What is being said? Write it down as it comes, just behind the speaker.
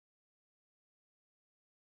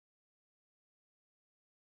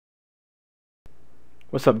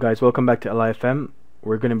What's up, guys? Welcome back to LIFM.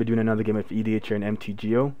 We're going to be doing another game of EDH here in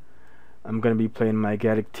MTGO. I'm going to be playing my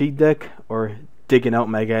Gaddock Teeg deck, or digging out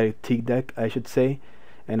my Gaddock Teeg deck, I should say.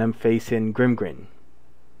 And I'm facing Grimgrin.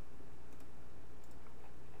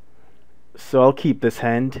 So I'll keep this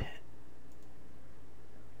hand.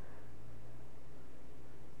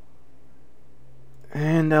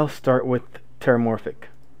 And I'll start with Terramorphic.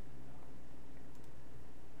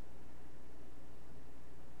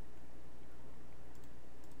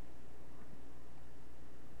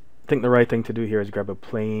 I think the right thing to do here is grab a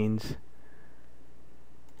Plains.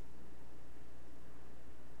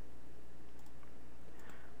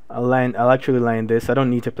 I'll actually land this. I don't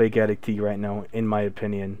need to play Gaddock Teeg right now, in my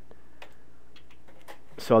opinion.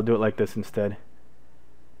 So I'll do it like this instead.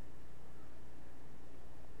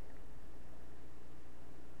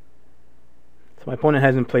 So my opponent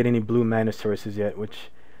hasn't played any blue mana sources yet, which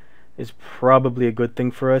is probably a good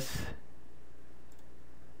thing for us.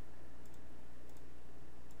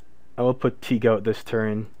 I will put Teeg out this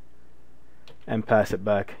turn and pass it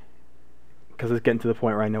back, because it's getting to the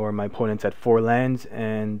point right now where my opponent's at 4 lands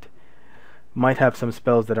and might have some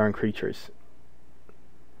spells that aren't creatures.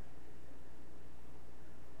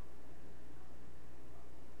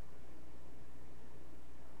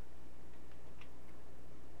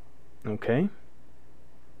 Okay.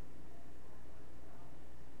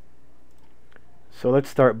 So let's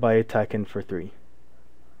start by attacking for 3.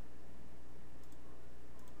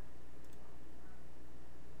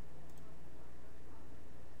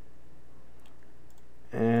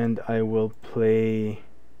 And I will play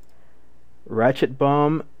Ratchet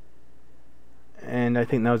Bomb, and I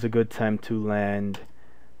think that was a good time to land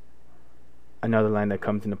another land that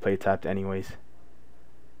comes into play tapped anyways.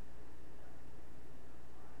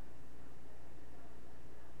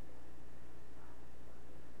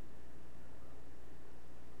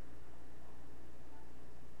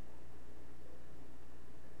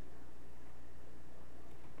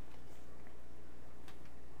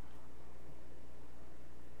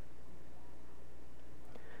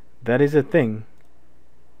 That is a thing.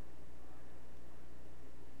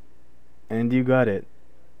 And you got it.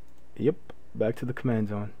 Yep, back to the command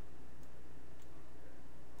zone.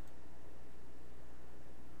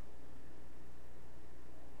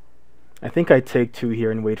 I think I take 2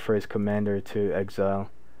 here and wait for his commander to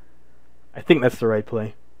exile. I think that's the right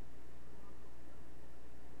play.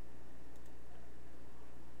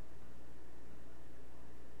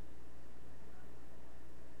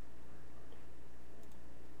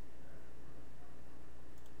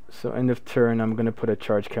 So end of turn, I'm going to put a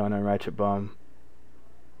charge count on Ratchet Bomb.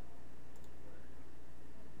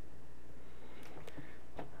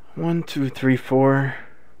 One, two, three, 4.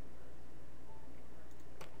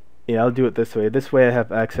 Yeah, I'll do it this way. This way I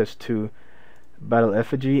have access to Battle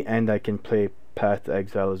Effigy, and I can play Path to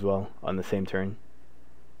Exile as well on the same turn.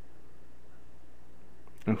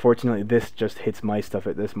 Unfortunately, this just hits my stuff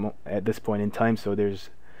at this point in time, so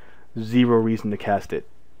there's 0 reason to cast it.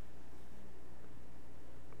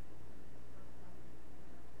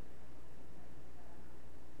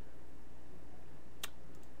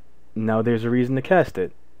 Now there's a reason to cast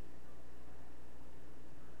it.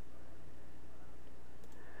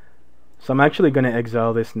 So I'm actually going to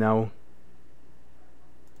exile this now,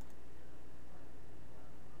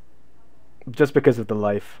 just because of the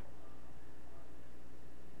life.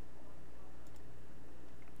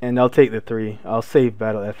 And I'll take the 3. I'll save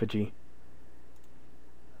Battle Effigy.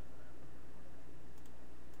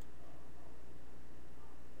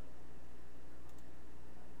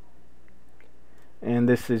 And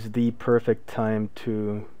this is the perfect time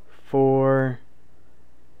to 4,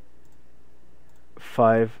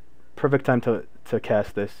 5. Perfect time to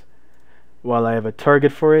cast this while I have a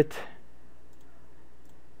target for it.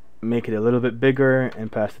 Make it a little bit bigger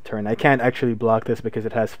and pass the turn. I can't actually block this because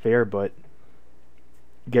it has fair, but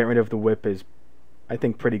getting rid of the whip is, I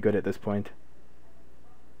think, pretty good at this point.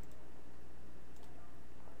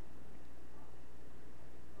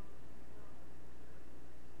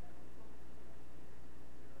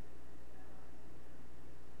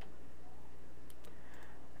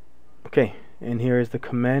 Okay, and here is the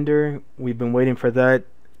commander. We've been waiting for that.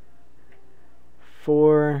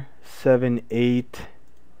 4, 7, 8.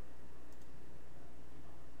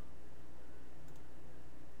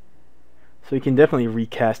 So he can definitely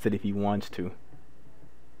recast it if he wants to.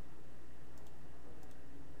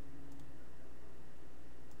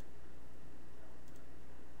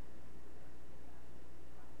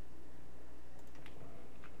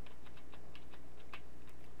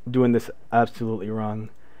 Doing this absolutely wrong.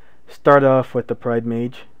 Start off with the Pride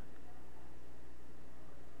Mage.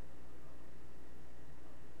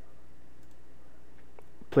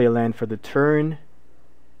 play a land for the turn,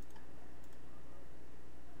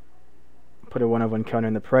 put a 1/1 counter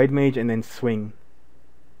on the Pride Mage, and then swing.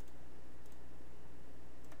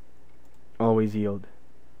 Always yield.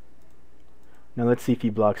 Now let's see if he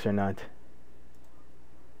blocks or not.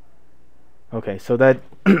 Okay, so that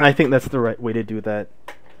I think that's the right way to do that.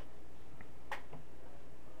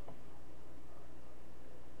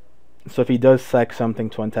 So if he does sack something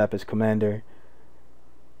to untap his commander,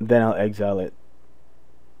 then I'll exile it.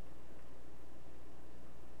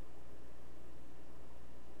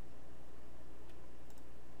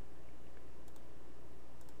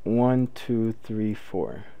 One, two, three,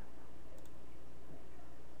 four.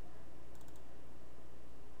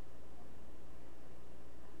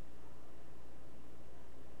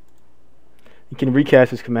 You can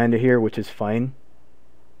recast his commander here, which is fine.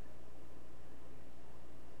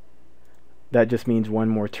 That just means one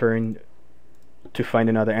more turn to find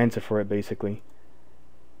another answer for it, basically.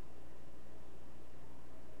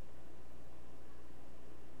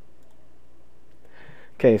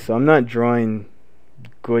 Okay, so I'm not drawing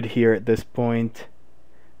good here at this point.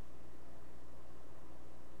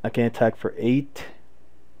 I can attack for 8.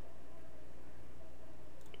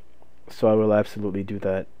 So I will absolutely do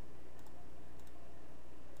that.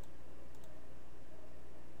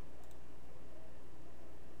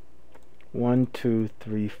 One, two,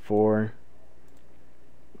 three, four.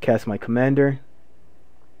 Cast my commander.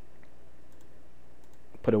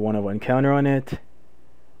 Put a 1/1 counter on it.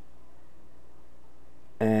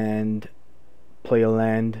 And play a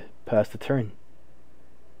land past the turn.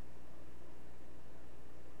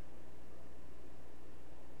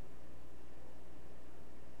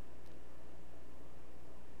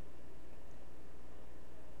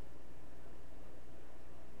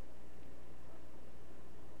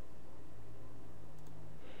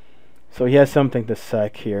 So he has something to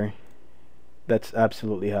sack here. That's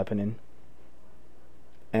absolutely happening.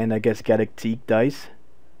 And I guess Gaddock Teeg dies.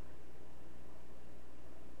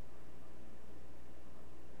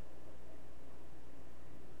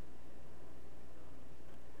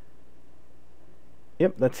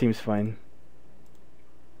 Yep, that seems fine.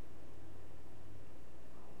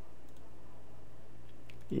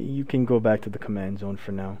 You can go back to the command zone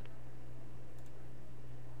for now.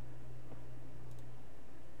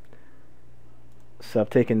 So I've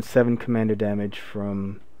taken 7 commander damage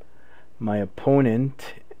from my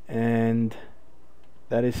opponent, and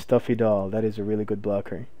that is Stuffy Doll. That is a really good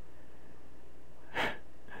blocker.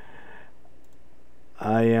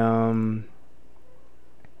 I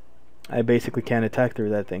basically can't attack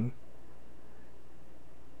through that thing.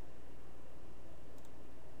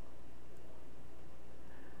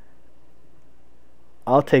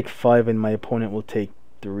 I'll take 5 and my opponent will take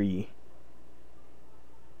 3.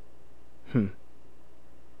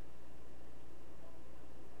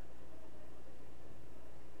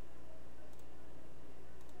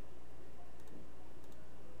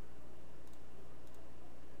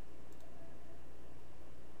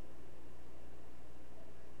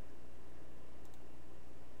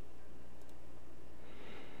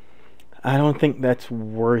 I don't think that's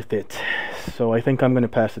worth it. So I think I'm going to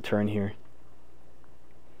pass the turn here.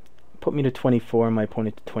 Put me to 24, my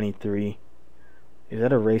opponent to 23. Is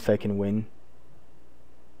that a race I can win?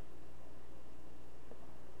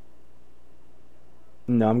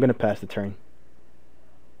 No, I'm going to pass the turn.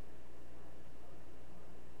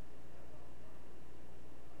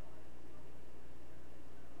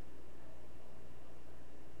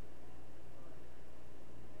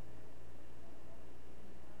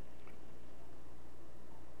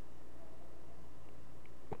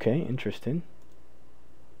 Okay, interesting.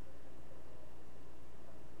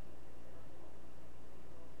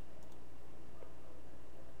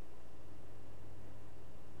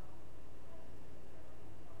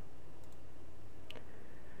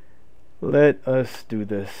 Let us do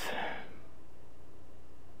this.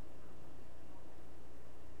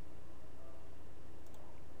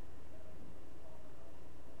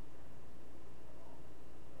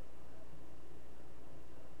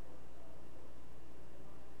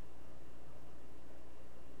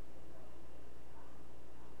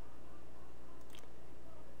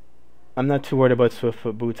 I'm not too worried about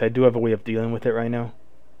Swiftfoot Boots. I do have a way of dealing with it right now.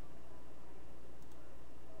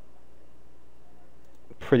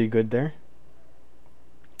 Pretty good there.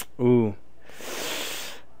 Ooh.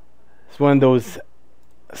 It's one of those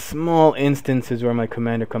small instances where my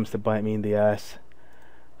commander comes to bite me in the ass.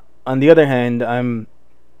 On the other hand, I'm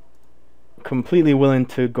completely willing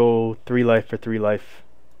to go 3 life for 3 life.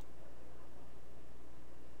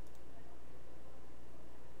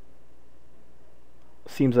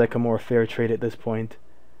 Seems like a more fair trade at this point.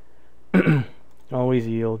 Always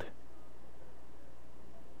yield.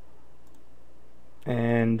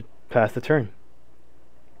 And pass the turn.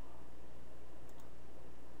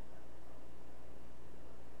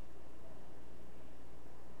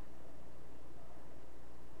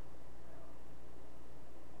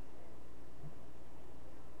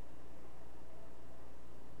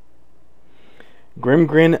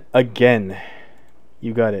 Grimgrin again.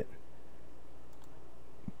 You got it.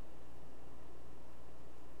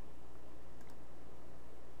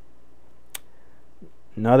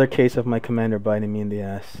 Another case of my commander biting me in the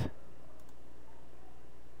ass.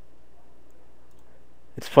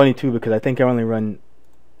 It's funny too because I think I only run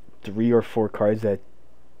 3 or 4 cards that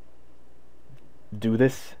do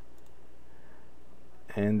this,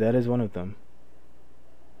 and that is one of them.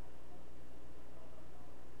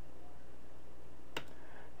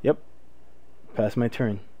 Yep, pass my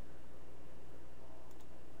turn.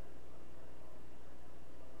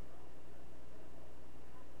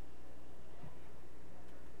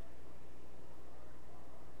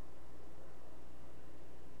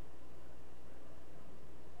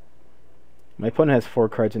 My opponent has 4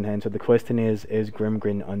 cards in hand, so the question is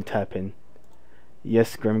Grimgrin untapping?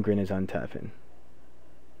 Yes, Grimgrin is untapping.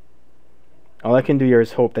 All I can do here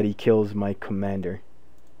is hope that he kills my commander.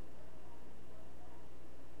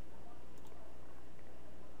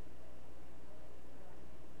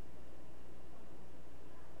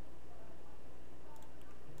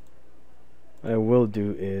 What I will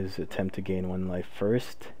do is attempt to gain 1 life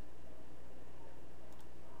first.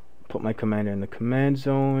 Put my commander in the command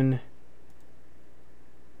zone.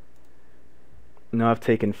 Now I've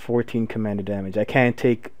taken 14 commander damage. I can't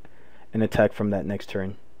take an attack from that next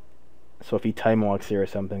turn. So if he time walks here or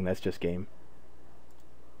something, that's just game.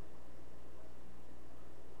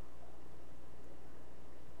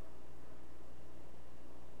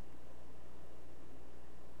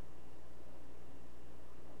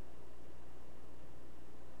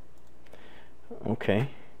 Okay.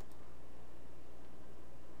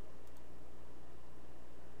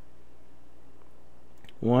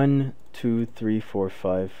 One, 2, 3, 4,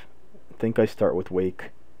 5. I think I start with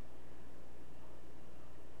Wake.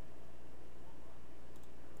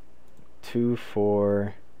 2,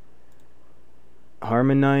 4.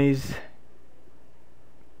 Harmonize.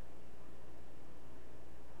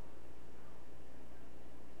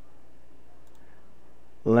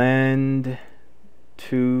 Land.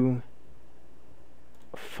 2,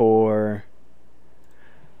 4.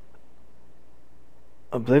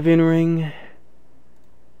 Oblivion Ring.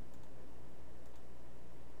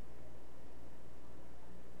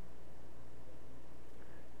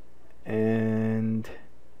 And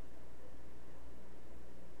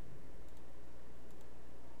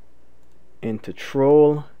into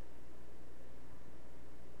Troll.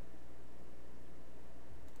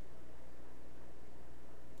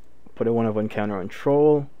 Put a 1/1 counter on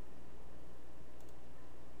Troll.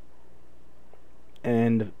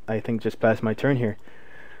 And I think just pass my turn here.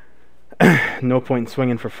 No point in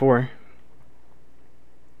swinging for 4.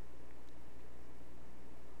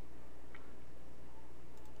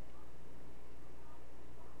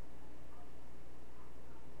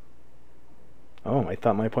 Oh, I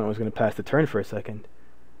thought my opponent was going to pass the turn for a second.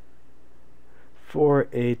 4,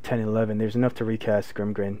 8, 10, 11. There's enough to recast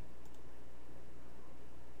Grimgrin.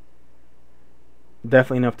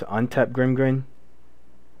 Definitely enough to untap Grimgrin.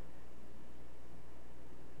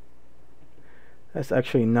 That's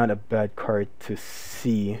actually not a bad card to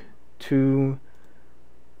see. 2,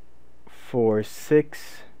 4,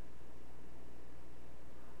 6.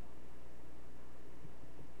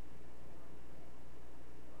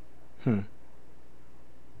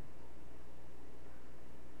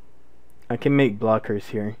 I can make blockers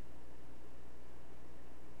here.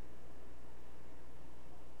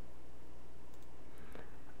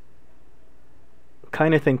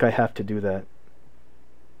 Kinda think I have to do that.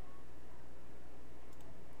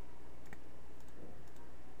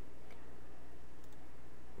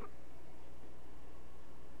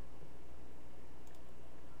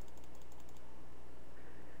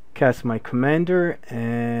 Cast my commander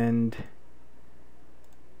and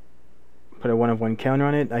put a 1/1 counter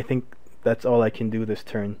on it. I think that's all I can do this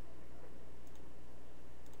turn.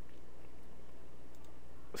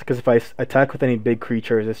 Because if I attack with any big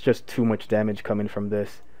creatures, it's just too much damage coming from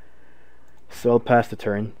this. So I'll pass the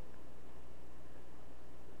turn.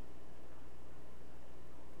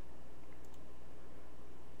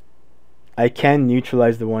 I can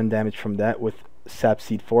neutralize the 1 damage from that with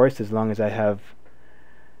Sapseed Forest as long as I have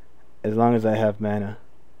mana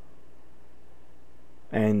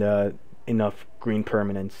and enough green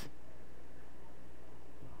permanents.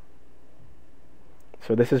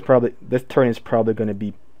 So this turn is probably going to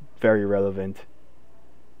be very relevant.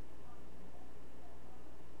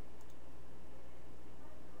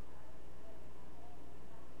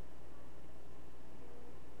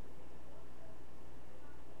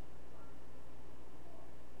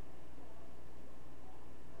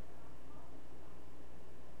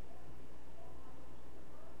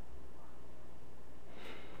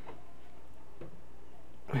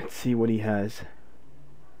 Let's see what he has.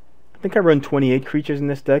 I think I run 28 creatures in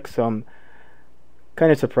this deck, so I'm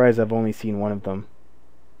kind of surprised I've only seen one of them.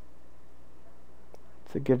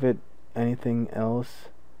 To give it anything else?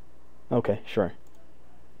 Okay, sure.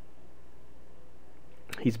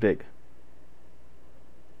 He's big.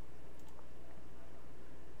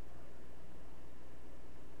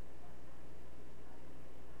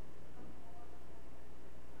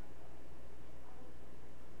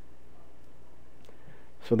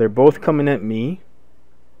 So they're both coming at me.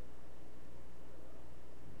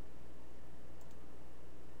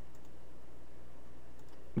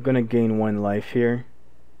 I'm gonna gain 1 life here.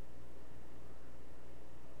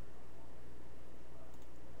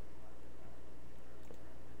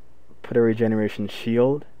 Put a regeneration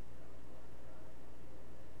shield.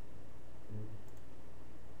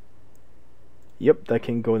 Yep, that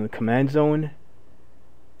can go in the command zone.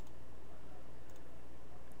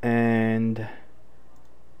 And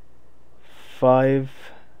 5,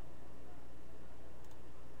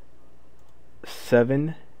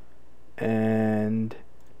 7, and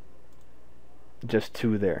just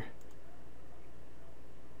 2 there.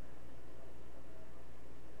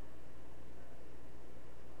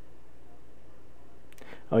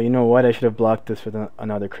 Oh, you know what? I should have blocked this with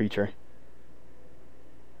another creature.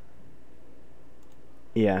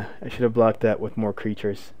 Yeah, I should have blocked that with more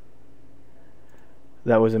creatures.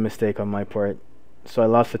 That was a mistake on my part. So I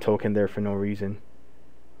lost a token there for no reason.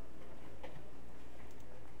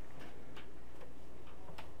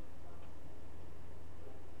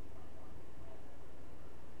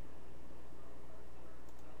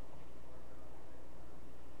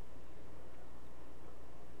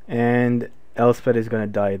 And Elspeth is gonna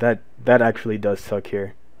die. That actually does suck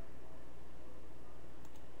here.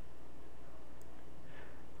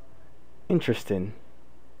 Interesting.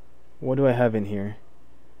 What do I have in here?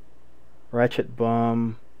 Ratchet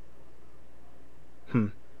bomb.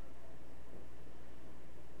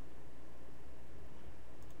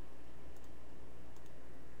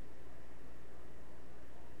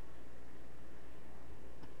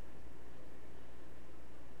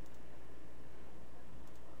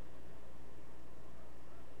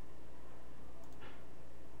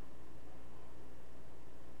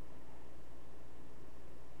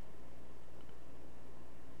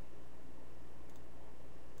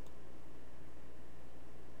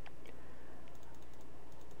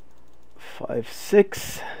 5,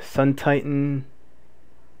 6. Sun Titan.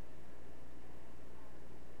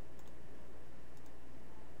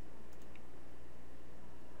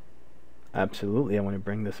 Absolutely, I want to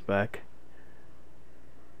bring this back.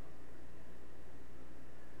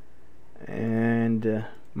 And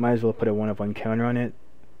might as well put a 1/1 counter on it.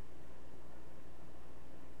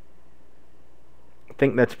 I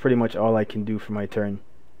think that's pretty much all I can do for my turn.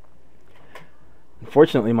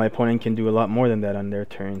 Unfortunately, my opponent can do a lot more than that on their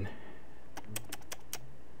turn.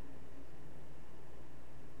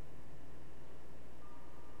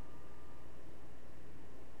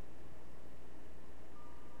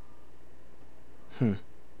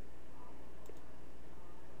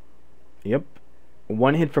 Yep.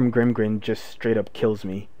 1 hit from Grimgrin just straight up kills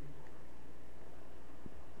me.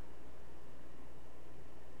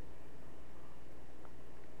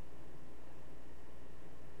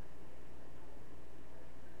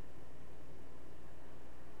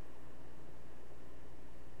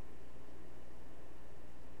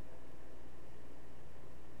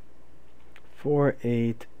 Four,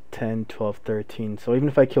 8, 10, 12, 13. So even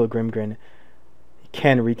if I kill Grimgrin, he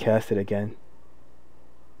can recast it again.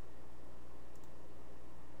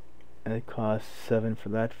 And it costs 7 for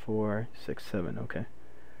that, 4, 6, 7, okay.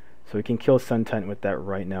 So we can kill Sun Titan with that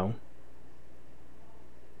right now.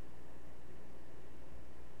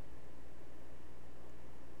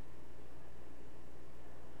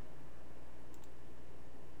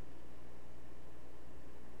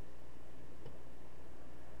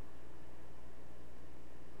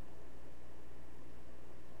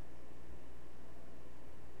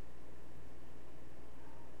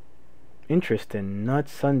 Interesting, not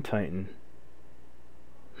Sun Titan.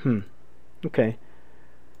 Okay.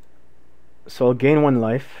 So I'll gain 1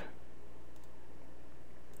 life.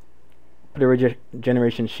 Put a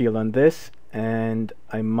regeneration shield on this, and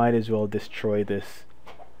I might as well destroy this.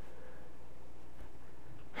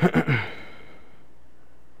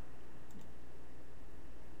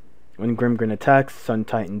 When Grimgrin attacks, Sun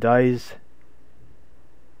Titan dies.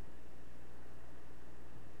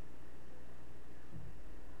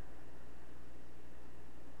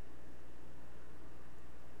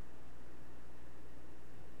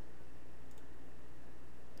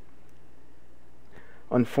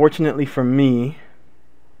 Unfortunately for me,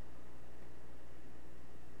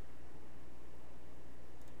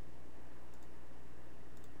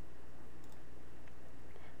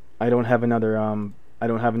 I don't have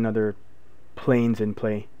another planes in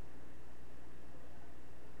play.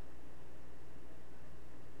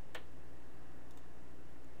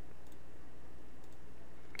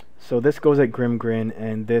 So this goes at Grimgrin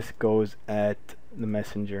and this goes at the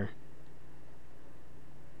Messenger.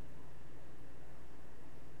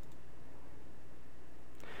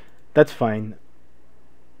 That's fine.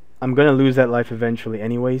 I'm gonna lose that life eventually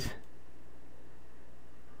anyways.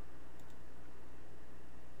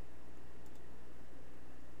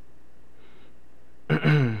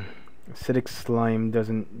 Acidic Slime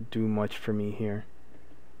doesn't do much for me here.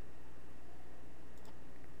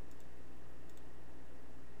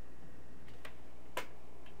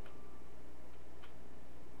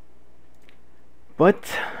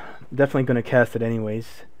 But definitely gonna cast it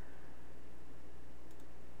anyways.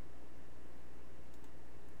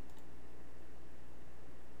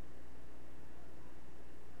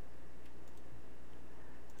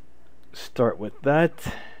 Start with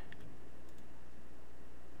that.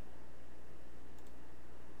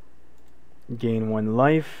 Gain 1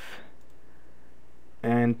 life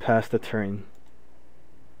and pass the turn.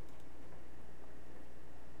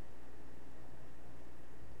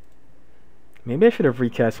 Maybe I should have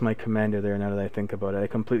recast my commander there now that I think about it. I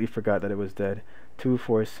completely forgot that it was dead. 2,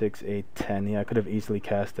 4, 6, 8, 10. Yeah, I could have easily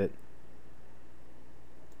cast it.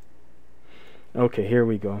 Okay, here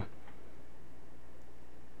we go.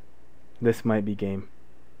 This might be game.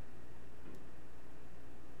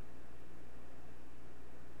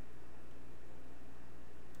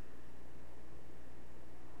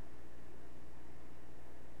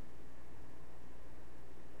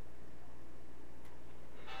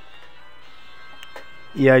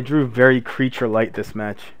 Yeah, I drew very creature light this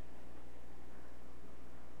match.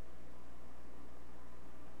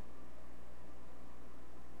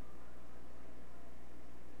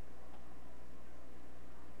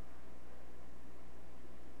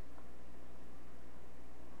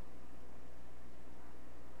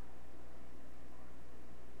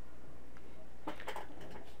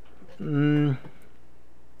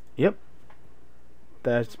 Yep.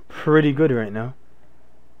 That's pretty good right now.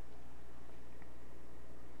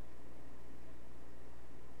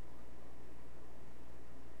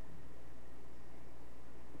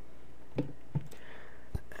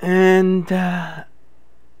 And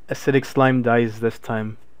Acidic Slime dies this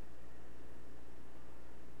time.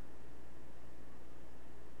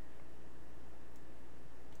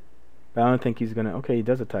 But I don't think he's gonna... Okay, he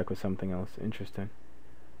does attack with something else. Interesting.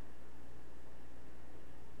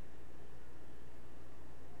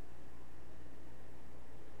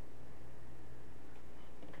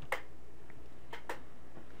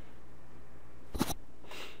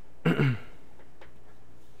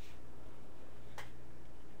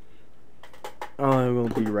 I will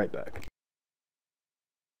be right back.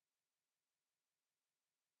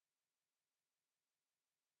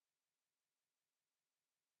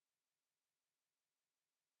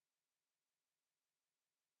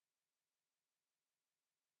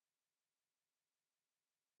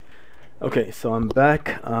 Okay, so I'm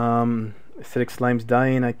back. Acidic Slime's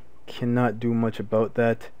dying. I cannot do much about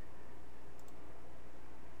that.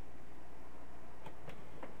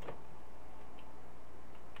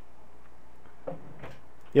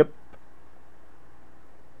 Yep.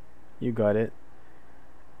 You got it.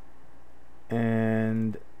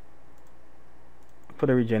 And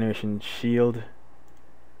put a regeneration shield.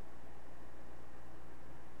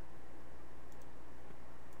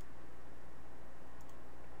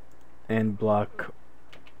 And block,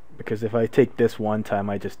 because if I take this one time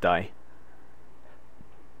I just die.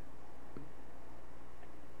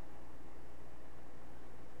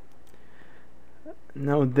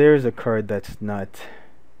 Now there's a card that's not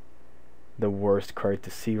the worst card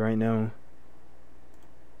to see right now.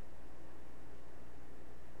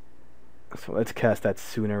 So let's cast that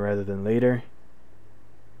sooner rather than later.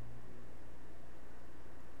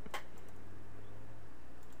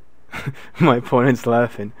 My opponent's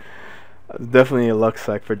laughing. Definitely a luck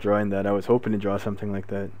sack for drawing that. I was hoping to draw something like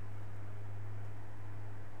that.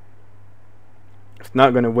 It's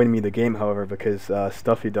not going to win me the game, however, because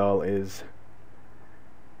Stuffy Doll is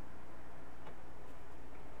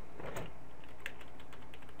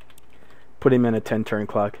Put him in a 10-turn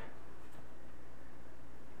clock.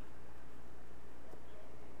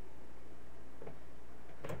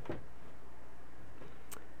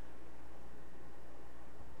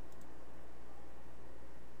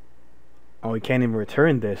 Oh, he can't even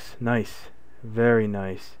return this. Nice. Very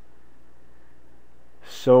nice.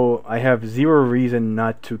 So I have zero reason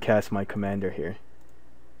not to cast my commander here.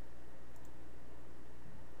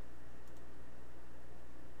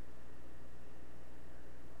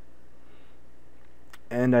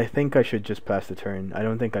 And I think I should just pass the turn. I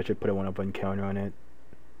don't think I should put a 1/1 counter on it.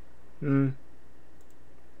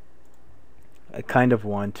 I kind of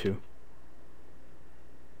want to.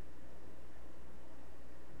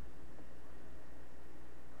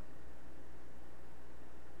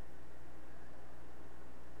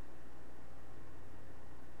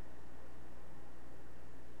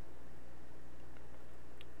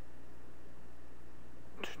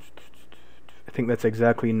 I think that's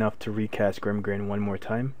exactly enough to recast Grimgrin one more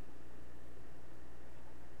time.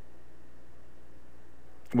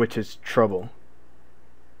 Which is trouble.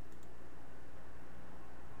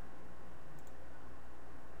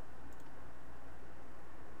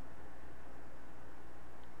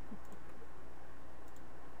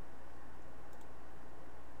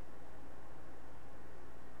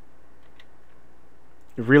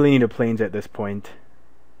 You really need a plains at this point.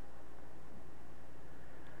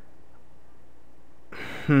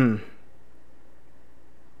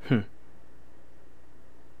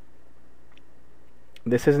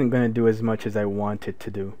 This isn't going to do as much as I want it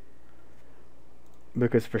to do.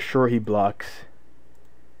 Because for sure he blocks.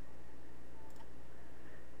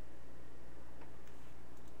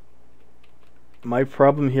 My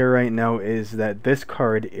problem here right now is that this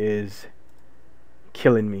card is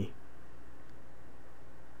killing me.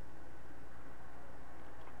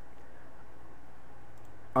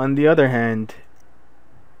 On the other hand,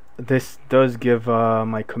 this does give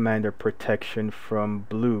my commander protection from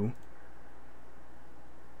blue.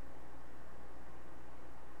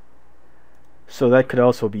 So that could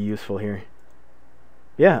also be useful here.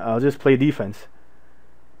 Yeah, I'll just play defense.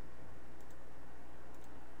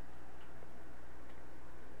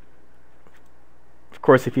 Of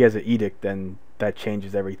course, if he has an edict, then that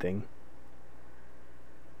changes everything.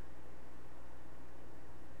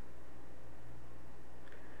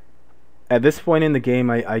 At this point in the game,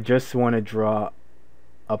 I just want to draw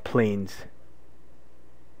a plains.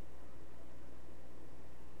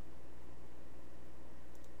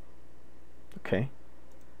 Okay.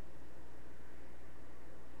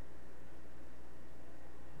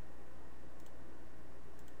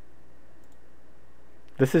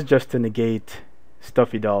 This is just to negate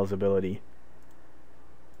Stuffy Doll's ability.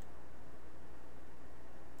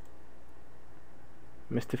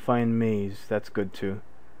 Mystifying Maze, that's good too.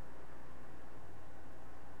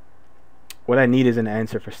 What I need is an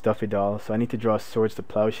answer for Stuffy Doll, so I need to draw Swords to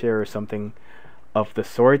Plowshare or something of the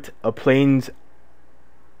sort. A plains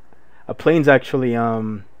actually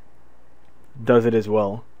does it as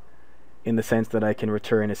well, in the sense that I can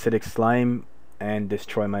return Acidic Slime and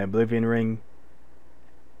destroy my Oblivion Ring,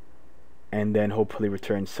 and then hopefully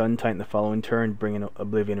return Sun Titan the following turn, bring an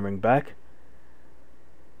Oblivion Ring back.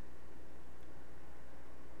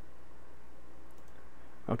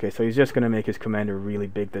 Okay, so he's just going to make his commander really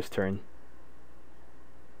big this turn.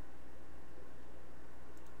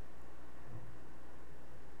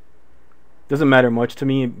 Doesn't matter much to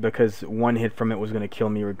me because one hit from it was going to kill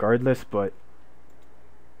me regardless, but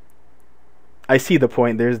I see the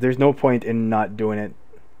point. There's no point in not doing it.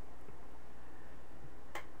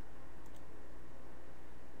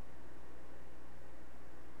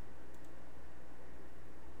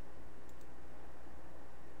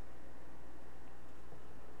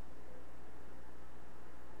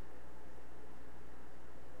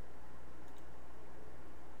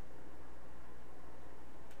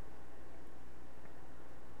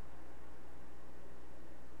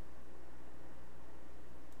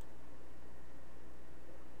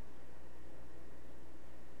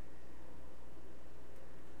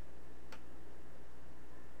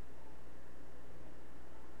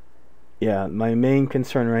 Yeah, my main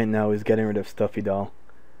concern right now is getting rid of Stuffy Doll.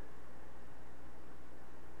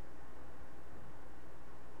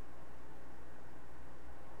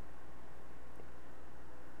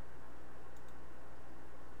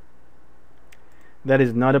 That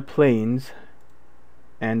is not a plains,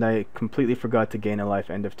 and I completely forgot to gain a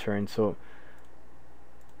life end of turn, so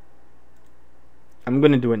I'm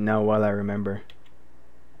gonna do it now while I remember.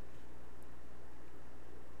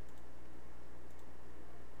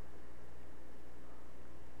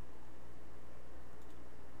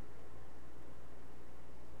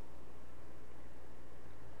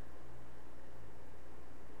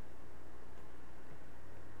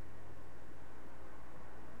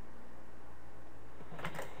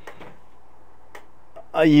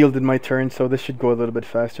 I yielded my turn, so this should go a little bit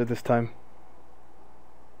faster this time.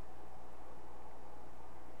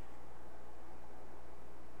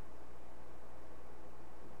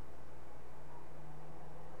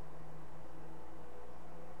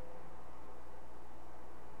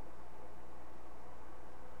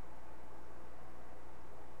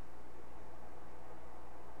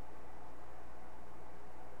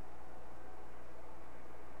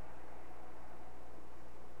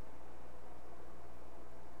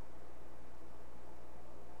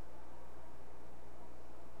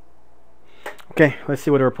 Okay, let's see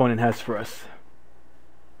what our opponent has for us.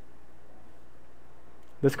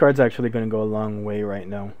 This card's actually going to go a long way right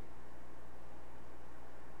now.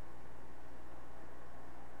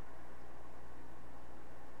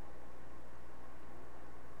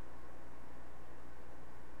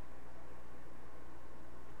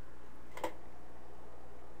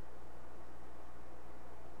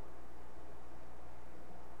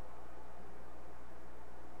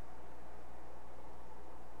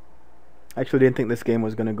 I actually didn't think this game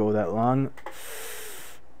was going to go that long.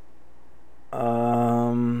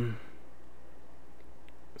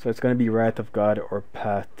 So it's going to be Wrath of God or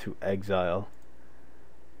Path to Exile.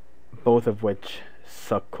 Both of which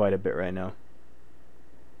suck quite a bit right now.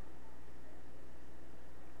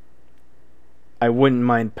 I wouldn't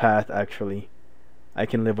mind Path, actually. I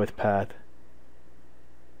can live with Path.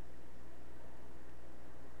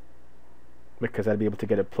 Because I'd be able to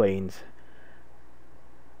get a Plains.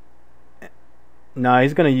 Nah,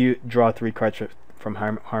 he's gonna draw 3 cards from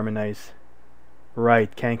Harmonize.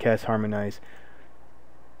 Right, can't cast Harmonize.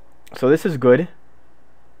 So this is good.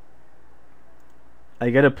 I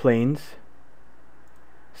get a Plains.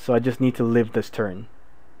 So I just need to live this turn.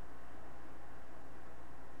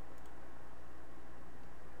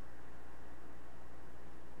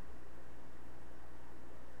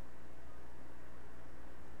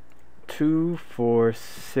 Two, 4,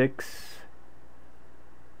 6.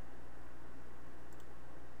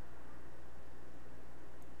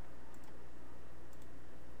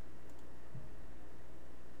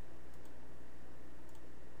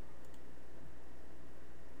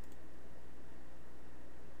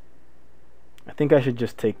 I think I should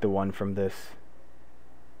just take the 1 from this.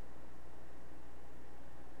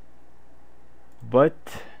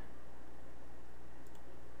 But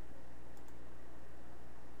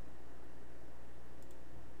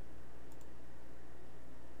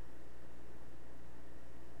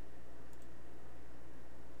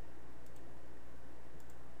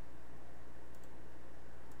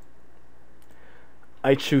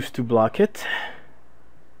I choose to block it.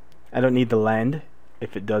 I don't need the land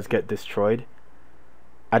if it does get destroyed.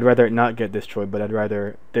 I'd rather it not get destroyed, but I'd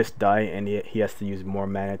rather this die and he has to use more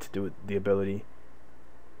mana to do the ability.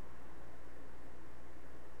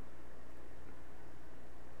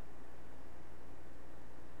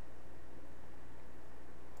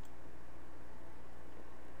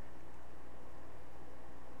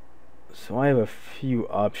 So I have a few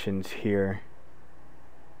options here.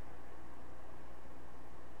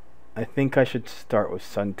 I think I should start with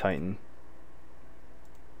Sun Titan.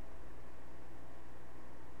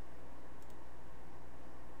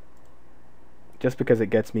 Just because it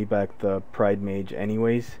gets me back the Pride Mage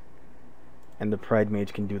anyways, and the Pride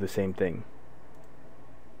Mage can do the same thing.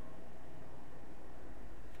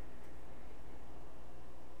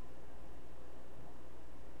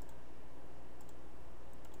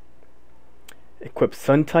 Equip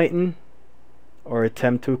Sun Titan, or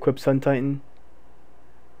attempt to equip Sun Titan.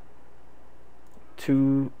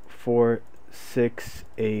 2, 4, 6,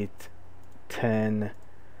 8, 10,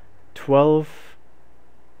 12.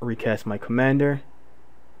 Recast my commander.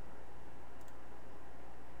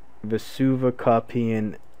 Vesuva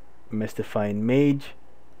copying Mystifying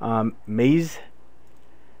Maze.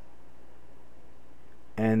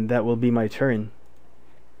 And that will be my turn.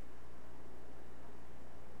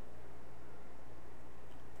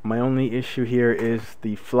 My only issue here is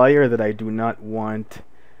the flyer that I do not want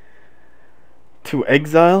to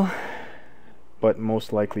exile, but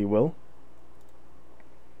most likely will.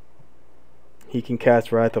 He can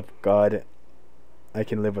cast Wrath of God. I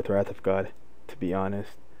can live with Wrath of God, to be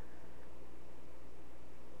honest.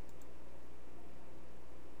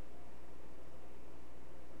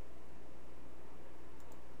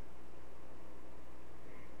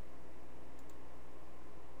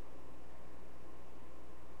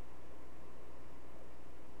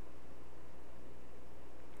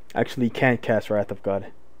 Actually, can't cast Wrath of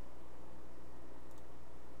God.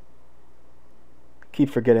 Keep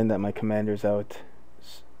forgetting that my commander's out.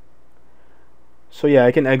 So yeah,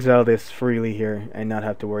 I can exile this freely here and not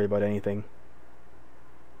have to worry about anything.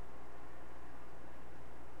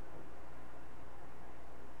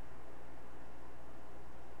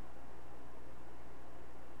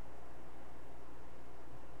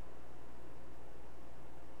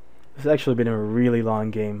 This has actually been a really long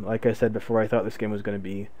game. Like I said before, I thought this game was going to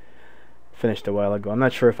be finished a while ago. I'm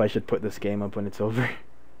not sure if I should put this game up when it's over.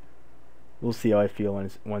 We'll see how I feel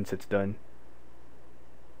once it's done.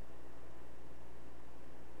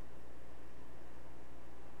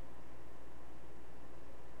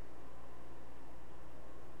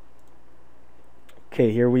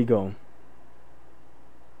 Okay, here we go.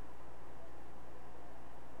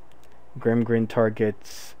 Grimgrin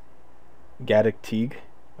targets Gaddock Teeg,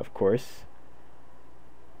 of course.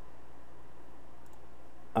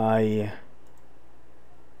 I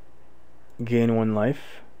gain 1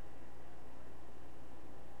 life.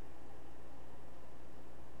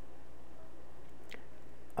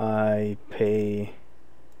 I pay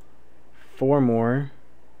 4 more.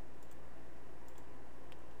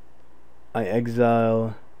 I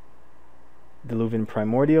exile the LIFM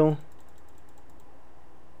Primordial.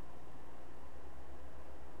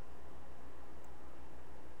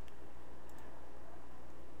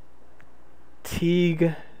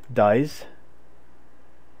 Teeg dies.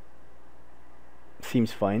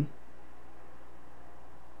 Seems fine.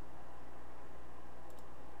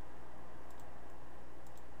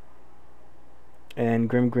 And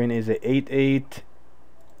Grimgrin is a 8/8,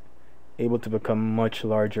 able to become much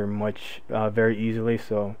larger, very easily.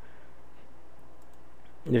 So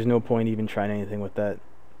there's no point even trying anything with that.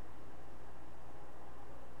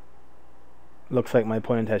 Looks like my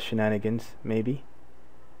opponent has shenanigans, maybe.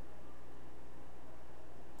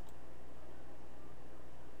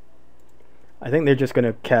 I think they're just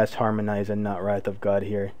gonna cast Harmonize and not Wrath of God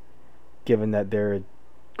here, given that they're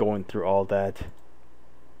going through all that.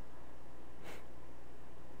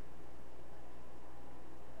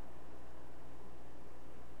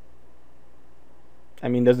 I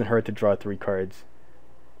mean, it doesn't hurt to draw 3 cards.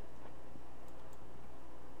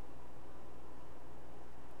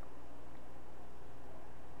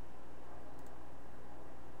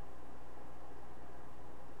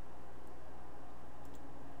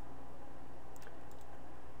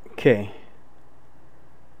 Okay.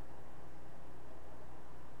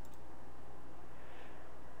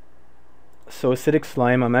 So Acidic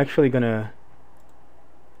Slime, I'm actually gonna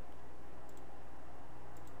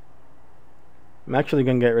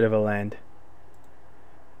get rid of a land,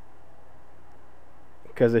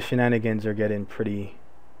 because the shenanigans are getting pretty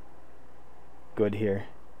good here.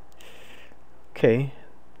 Okay,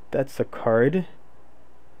 that's a card.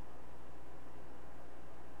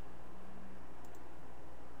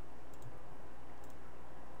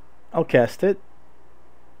 I'll cast it.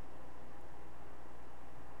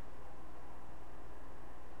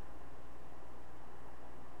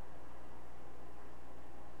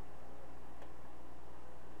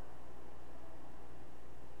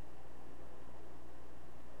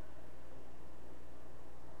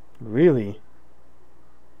 Really?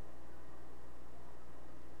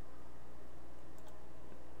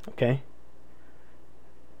 Okay.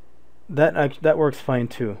 That works fine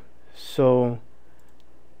too. So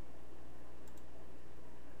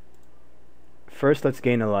first let's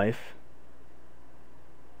gain a life.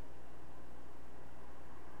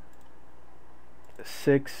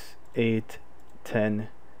 Six, 8, 10,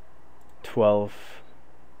 12.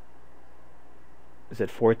 Is it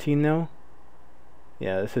 14 now?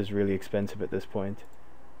 Yeah, this is really expensive at this point.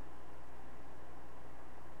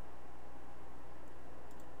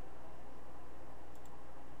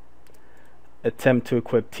 Attempt to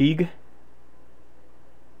equip Teeg.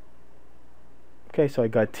 Okay, so I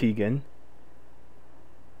got Teeg in.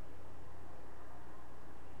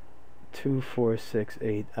 2, 4, 6,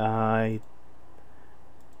 8.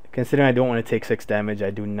 Considering I don't want to take 6 damage, I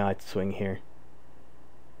do not swing here.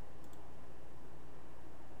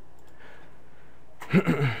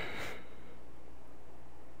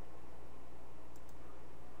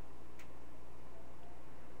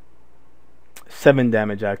 Seven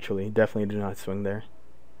damage actually. Definitely do not swing there.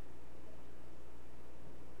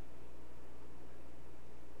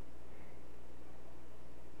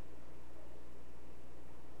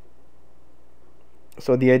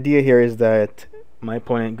 So the idea here is that my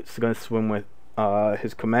opponent is going to swim with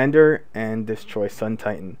his commander and destroy Sun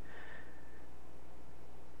Titan.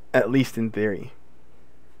 At least in theory.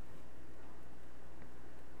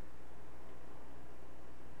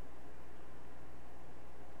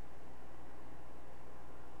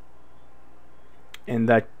 And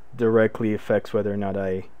that directly affects whether or not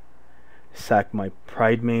I sack my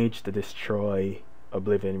Pride Mage to destroy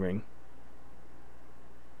Oblivion Ring.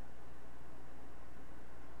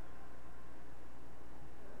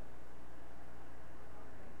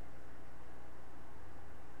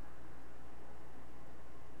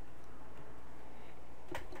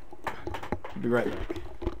 Be right back.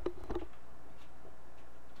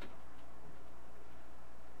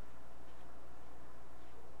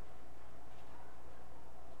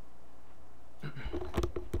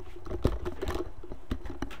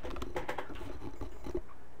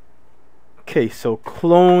 Okay, so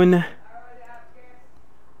clone.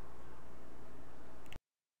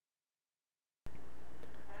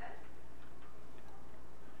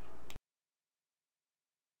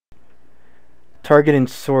 Targeting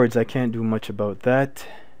swords, I can't do much about that.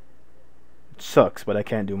 It sucks, but I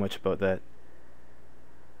can't do much about that.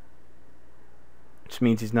 Which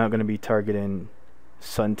means he's not going to be targeting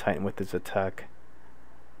Sun Titan with his attack.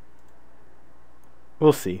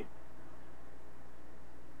 We'll see.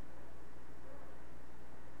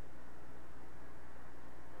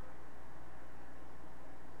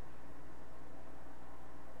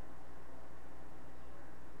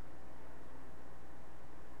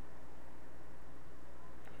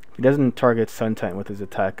 If he doesn't target Sun Titan with his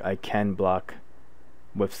attack, I can block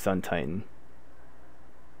with Sun Titan.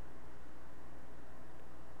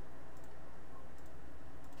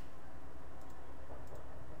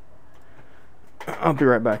 I'll be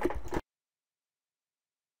right back.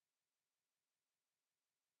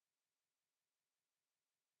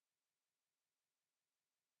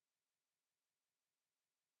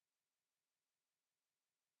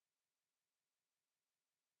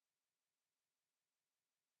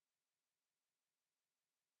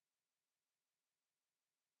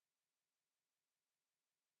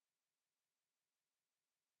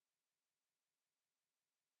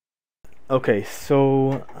 Okay,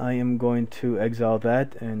 so I am going to exile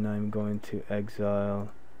that, and I'm going to exile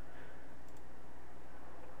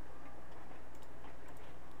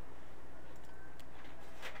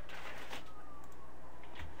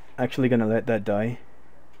actually gonna let that die.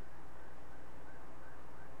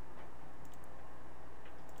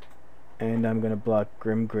 And I'm gonna block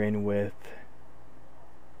Grimgrin with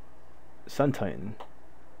Sun Titan.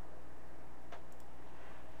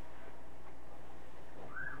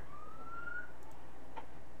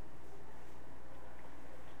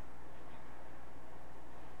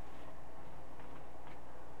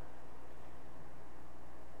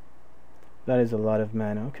 That is a lot of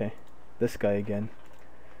mana. Okay, this guy again.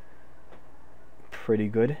 Pretty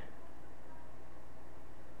good.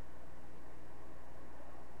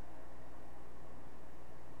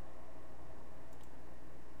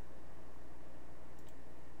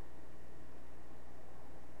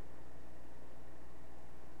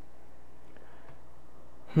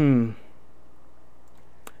 End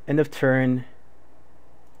of turn.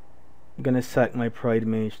 I'm gonna sack my Pride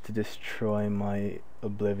Mage to destroy my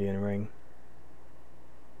Oblivion Ring.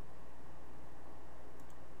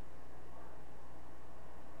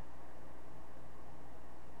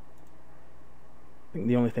 I think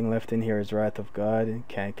the only thing left in here is Wrath of God, and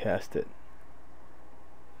can't cast it.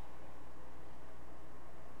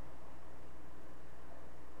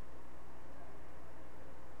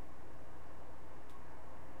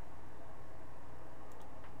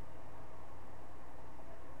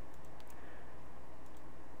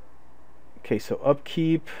 Okay, so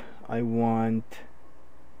upkeep, I want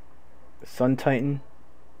Sun Titan.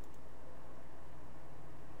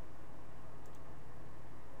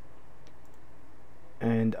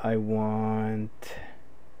 And I want...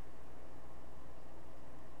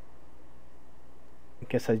 I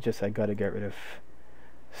guess I gotta get rid of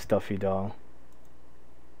Stuffy Doll.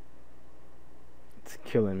 It's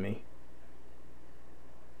killing me.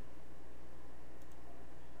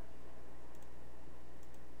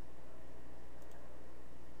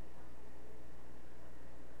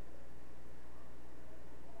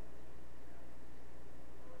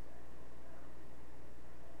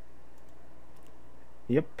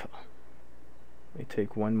 Yep. Let me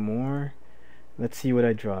take one more. Let's see what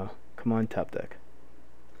I draw. Come on, top deck.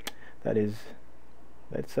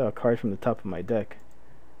 That's a card from the top of my deck.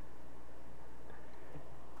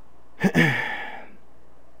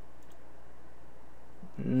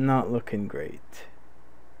 Not looking great.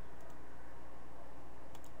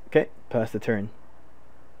 Okay, pass the turn.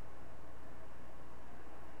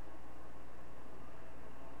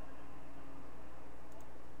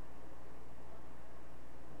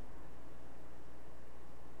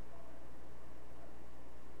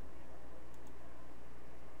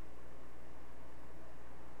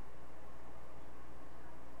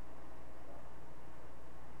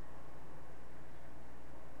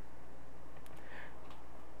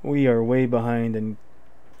 We are way behind in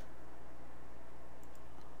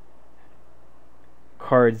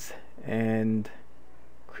cards and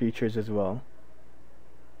creatures as well.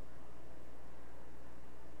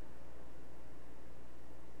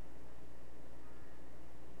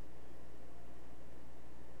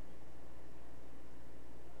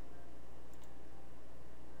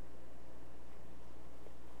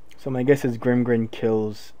 So my guess is Grimgrin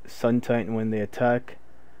kills Sun Titan when they attack.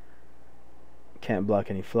 Can't block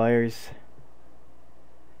any flyers.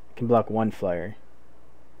 can block one flyer.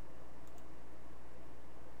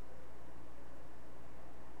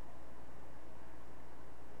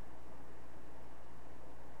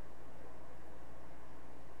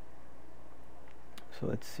 So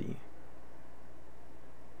let's see.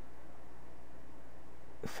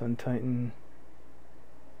 Sun Titan.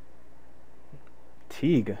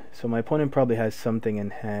 Teeg. So my opponent probably has something in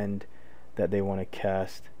hand that they want to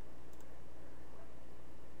cast.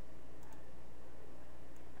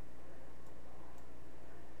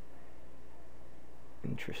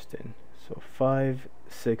 Interesting. So 5,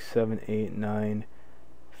 6, 7, 8, 9,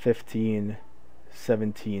 15,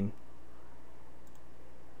 17.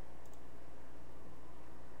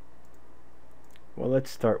 Well,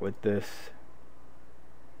 let's start with this.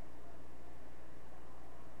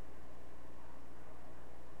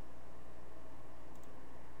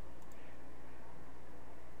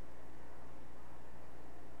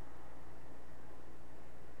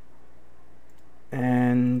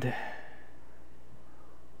 And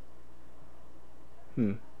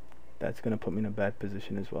that's gonna put me in a bad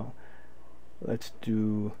position as well. Let's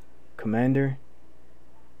do commander.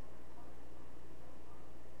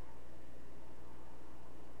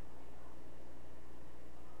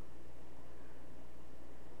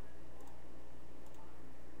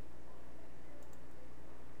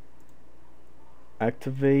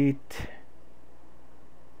 Activate.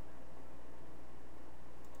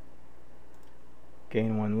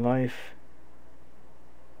 Gain 1 life.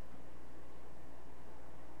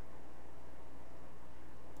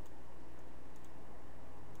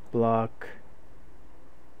 Block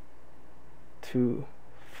 2,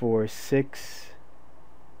 4, 6.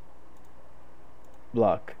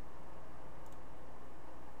 Block.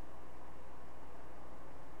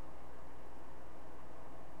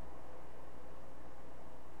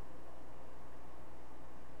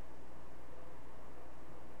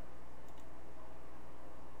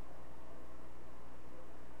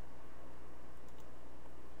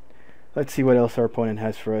 Let's see what else our opponent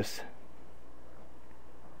has for us.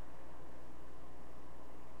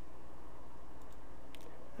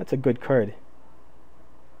 That's a good card.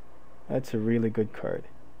 That's a really good card.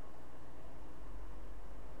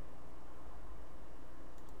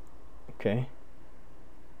 Okay.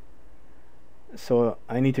 So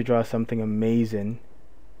I need to draw something amazing,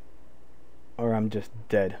 or I'm just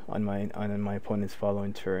dead on my opponent's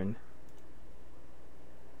following turn.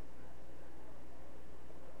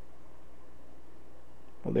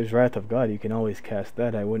 Well, there's Wrath of God. You can always cast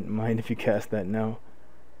that. I wouldn't mind if you cast that now.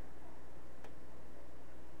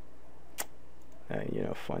 You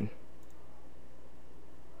know, fun.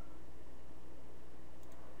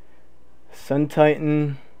 Sun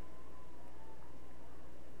Titan.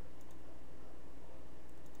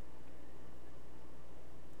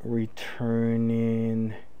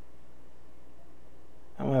 Returning.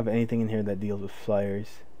 I don't have anything in here that deals with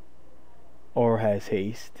flyers or has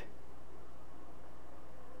haste.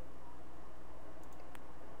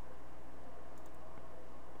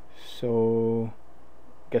 So,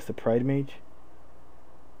 guess the Pride Mage.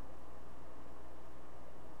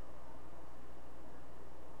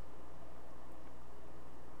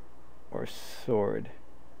 Or Sword.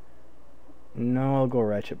 No, I'll go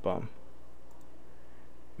Ratchet Bomb.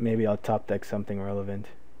 Maybe I'll top deck something relevant.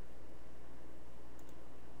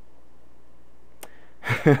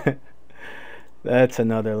 That's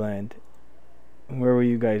another land. Where were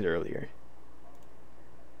you guys earlier?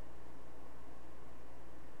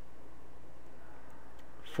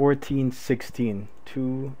 $14, $16,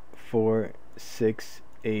 2, 4, 6,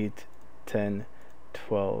 8, 10,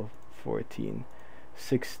 12, 14,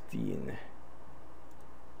 16.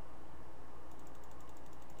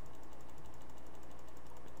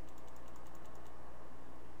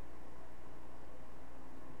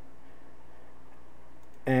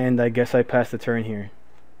 And I guess I passed the turn here.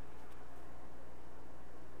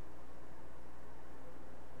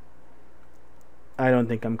 I don't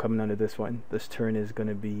think I'm coming out of this one. This turn is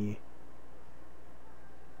gonna be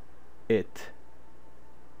it.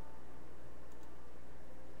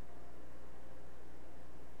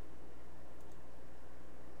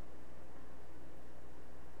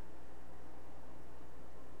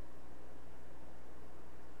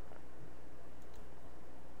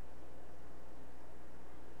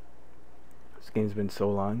 This game's been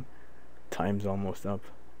so long. Time's almost up.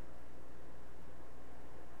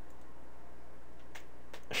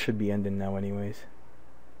 Should be ending now anyways.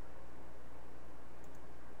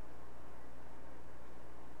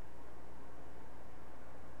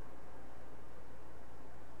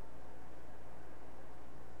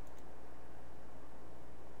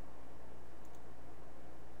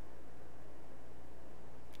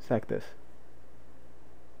 sack this.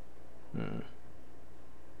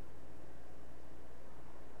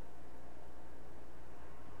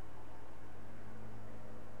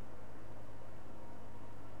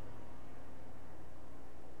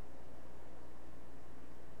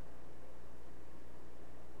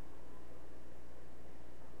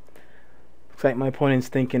 Looks like my opponent's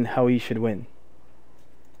thinking how he should win.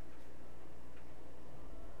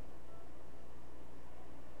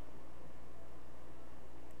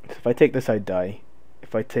 So if I take this, I die.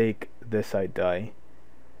 If I take this, I die.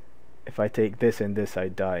 If I take this and this, I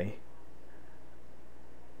die.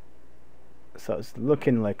 So it's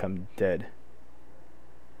looking like I'm dead.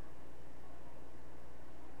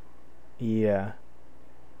 Yeah.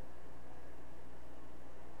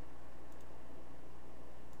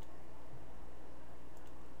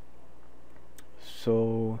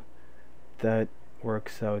 So that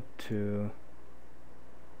works out to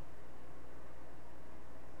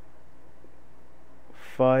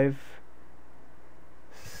 5,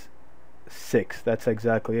 6. That's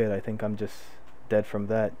exactly it. I think I'm just dead from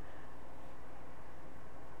that.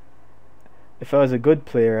 If I was a good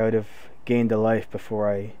player, I would have gained a life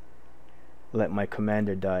before I let my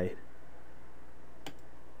commander die.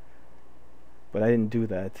 But I didn't do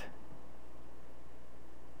that.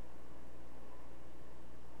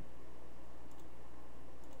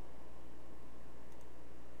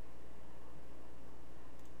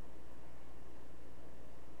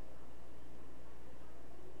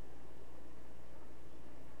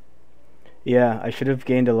 Yeah, I should have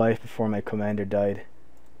gained a life before my commander died.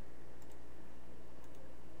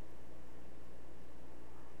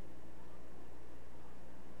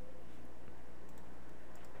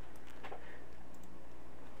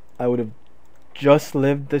 I would have just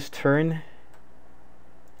lived this turn.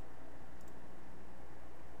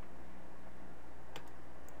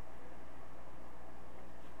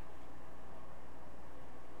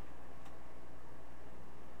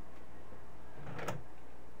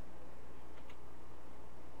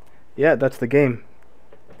 Yeah, that's the game.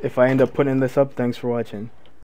 If I end up putting this up, thanks for watching.